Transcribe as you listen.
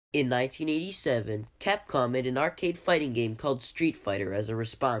In 1987, Capcom made an arcade fighting game called Street Fighter as a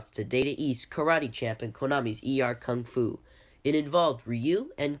response to Data East's Karate Champ and Konami's ER Kung Fu. It involved Ryu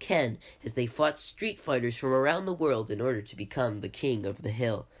and Ken as they fought street fighters from around the world in order to become the king of the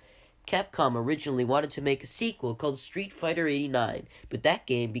hill. Capcom originally wanted to make a sequel called Street Fighter 89, but that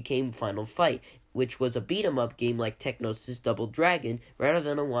game became Final Fight, which was a beat-em-up game like Technos' Double Dragon rather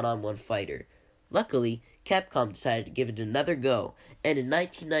than a one-on-one fighter. Luckily, Capcom decided to give it another go, and in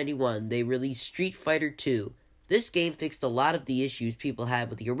 1991 they released Street Fighter 2. This game fixed a lot of the issues people had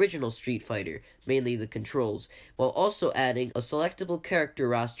with the original Street Fighter, mainly the controls, while also adding a selectable character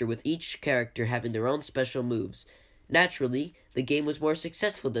roster with each character having their own special moves. Naturally, the game was more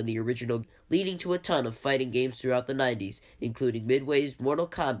successful than the original, leading to a ton of fighting games throughout the 90s, including Midway's Mortal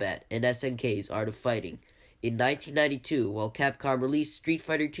Kombat and SNK's Art of Fighting. In 1992, while Capcom released Street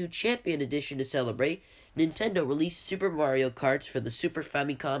Fighter II Champion Edition to celebrate, Nintendo released Super Mario Kart for the Super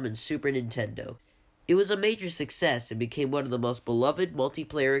Famicom and Super Nintendo. It was a major success and became one of the most beloved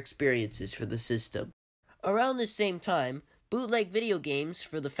multiplayer experiences for the system. Around the same time, bootleg video games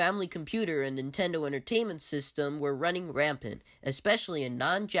for the Family Computer and Nintendo Entertainment System were running rampant, especially in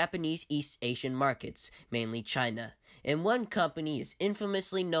non-Japanese East Asian markets, mainly China. And one company is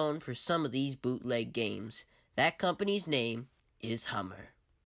infamously known for some of these bootleg games. That company's name is Hummer.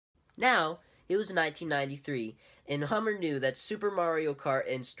 Now, it was 1993, and Hummer knew that Super Mario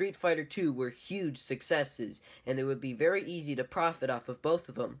Kart and Street Fighter II were huge successes, and it would be very easy to profit off of both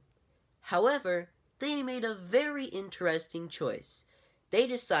of them. However, they made a very interesting choice. They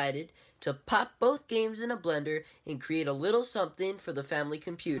decided to pop both games in a blender and create a little something for the Family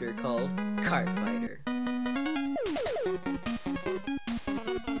Computer called Kart Fighter.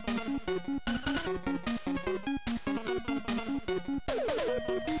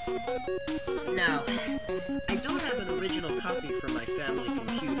 Now, I don't have an original copy for my Family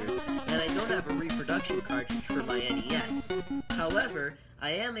Computer, and I don't have a reproduction cartridge for my NES. However,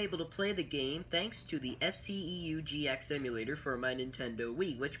 I am able to play the game thanks to the FCEU GX emulator for my Nintendo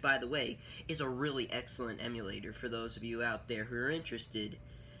Wii, which, by the way, is a really excellent emulator for those of you out there who are interested.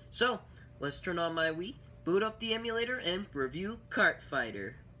 So, let's turn on my Wii, boot up the emulator, and review Kart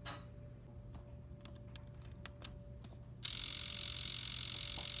Fighter.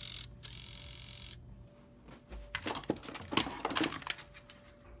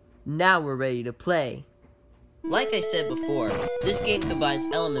 Now we're ready to play. Like I said before, this game combines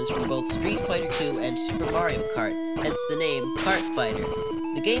elements from both Street Fighter II and Super Mario Kart, hence the name Kart Fighter.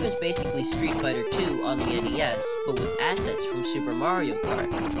 The game is basically Street Fighter II on the NES, but with assets from Super Mario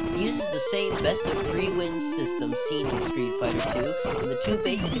Kart. It uses the same best-of-3 wins system seen in Street Fighter II, and the two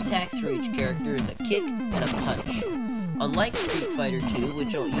basic attacks for each character is a kick and a punch. Unlike Street Fighter II,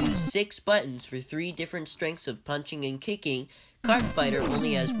 which will use 6 buttons for 3 different strengths of punching and kicking, Kart Fighter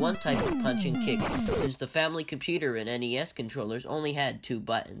only has one type of punch and kick, since the Family Computer and NES controllers only had 2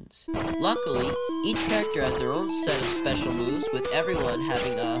 buttons. Luckily, each character has their own set of special moves, with everyone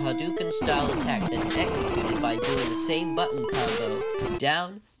having a Hadouken-style attack that's executed by doing the same button combo: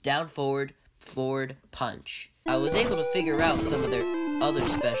 down, down, forward, forward, punch. I was able to figure out some of their other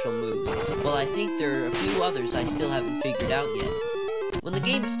special moves, while I think there are a few others I still haven't figured out yet. When the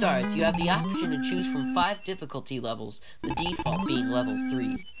game starts, you have the option to choose from 5 difficulty levels, the default being level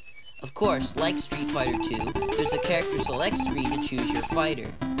 3. Of course, like Street Fighter II, there's a character select screen to choose your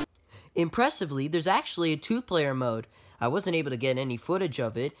fighter. Impressively, there's actually a 2-player mode. I wasn't able to get any footage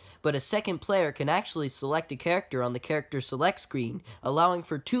of it, but a second player can actually select a character on the character select screen, allowing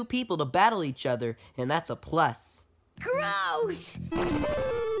for 2 people to battle each other, and that's a plus. Gross!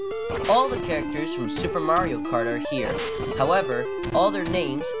 All the characters from Super Mario Kart are here. However, all their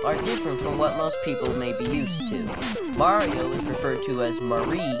names are different from what most people may be used to. Mario is referred to as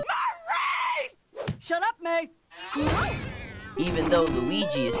Marie. Marie! Shut up, May! Even though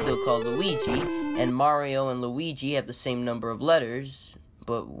Luigi is still called Luigi, and Mario and Luigi have the same number of letters,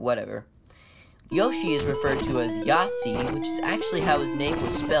 but whatever. Yoshi is referred to as Yassi, which is actually how his name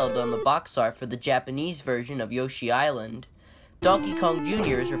was spelled on the box art for the Japanese version of Yoshi Island. Donkey Kong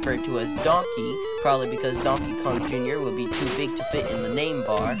Jr. is referred to as Donkey, probably because Donkey Kong Jr. would be too big to fit in the name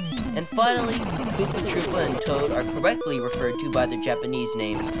bar. And finally, Koopa Troopa and Toad are correctly referred to by their Japanese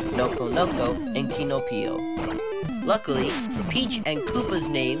names, Noko Noko and Kinopio. Luckily, Peach and Koopa's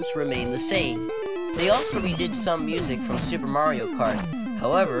names remain the same. They also redid some music from Super Mario Kart.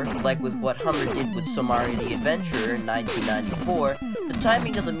 However, like with what Hummer did with Mario the Adventurer in 1994, the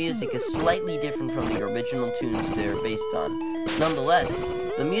timing of the music is slightly different from the original tunes they're based on. Nonetheless,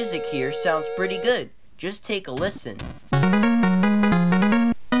 the music here sounds pretty good. Just take a listen.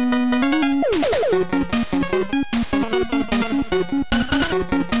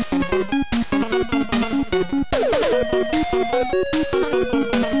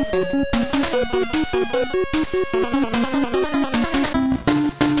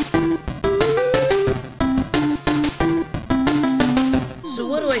 So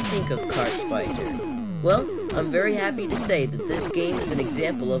what do I think of Kart Fighter? Well, I'm very happy to say that this game is an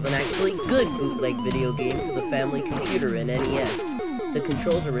example of an actually good bootleg video game for the family computer and NES. The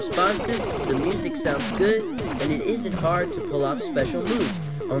controls are responsive, the music sounds good, and it isn't hard to pull off special moves,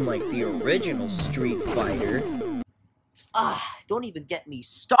 unlike the original Street Fighter. Don't even get me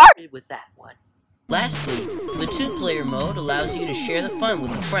started with that one. Lastly, the 2-player mode allows you to share the fun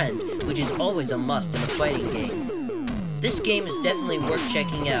with a friend, which is always a must in a fighting game. This game is definitely worth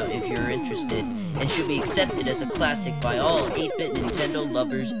checking out if you're interested, and should be accepted as a classic by all 8-bit Nintendo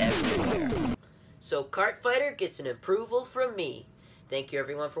lovers everywhere. So Kart Fighter gets an approval from me. Thank you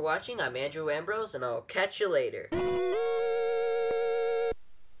everyone for watching. I'm Andrew Ambrose, and I'll catch you later.